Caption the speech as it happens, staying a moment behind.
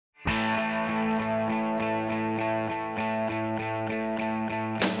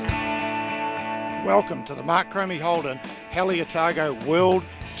Welcome to the Mark Cromie Holden Otago World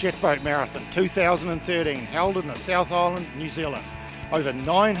Jet Boat Marathon 2013, held in the South Island, New Zealand. Over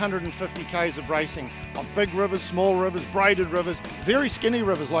 950 k's of racing on big rivers, small rivers, braided rivers, very skinny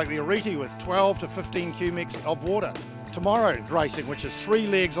rivers like the Ariti with 12 to 15 cubics of water. Tomorrow's racing, which is 3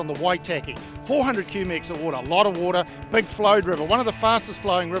 legs on the Waitaki, 400 cubics of water, a lot of water, big flowed river, one of the fastest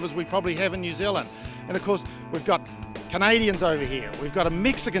flowing rivers we probably have in New Zealand. And of course, we've got Canadians over here. We've got a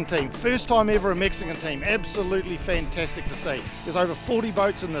Mexican team, first time ever a Mexican team, absolutely fantastic to see. There's over 40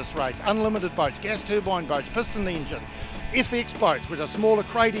 boats in this race, unlimited boats, gas turbine boats, piston engines, FX boats, which are smaller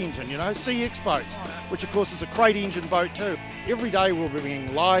crate engine, CX boats, which of course is a crate engine boat too. Every day we'll be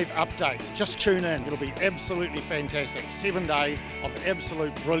bringing live updates. Just tune in, it'll be absolutely fantastic. 7 days of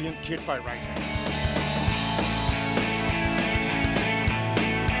absolute brilliant jet boat racing.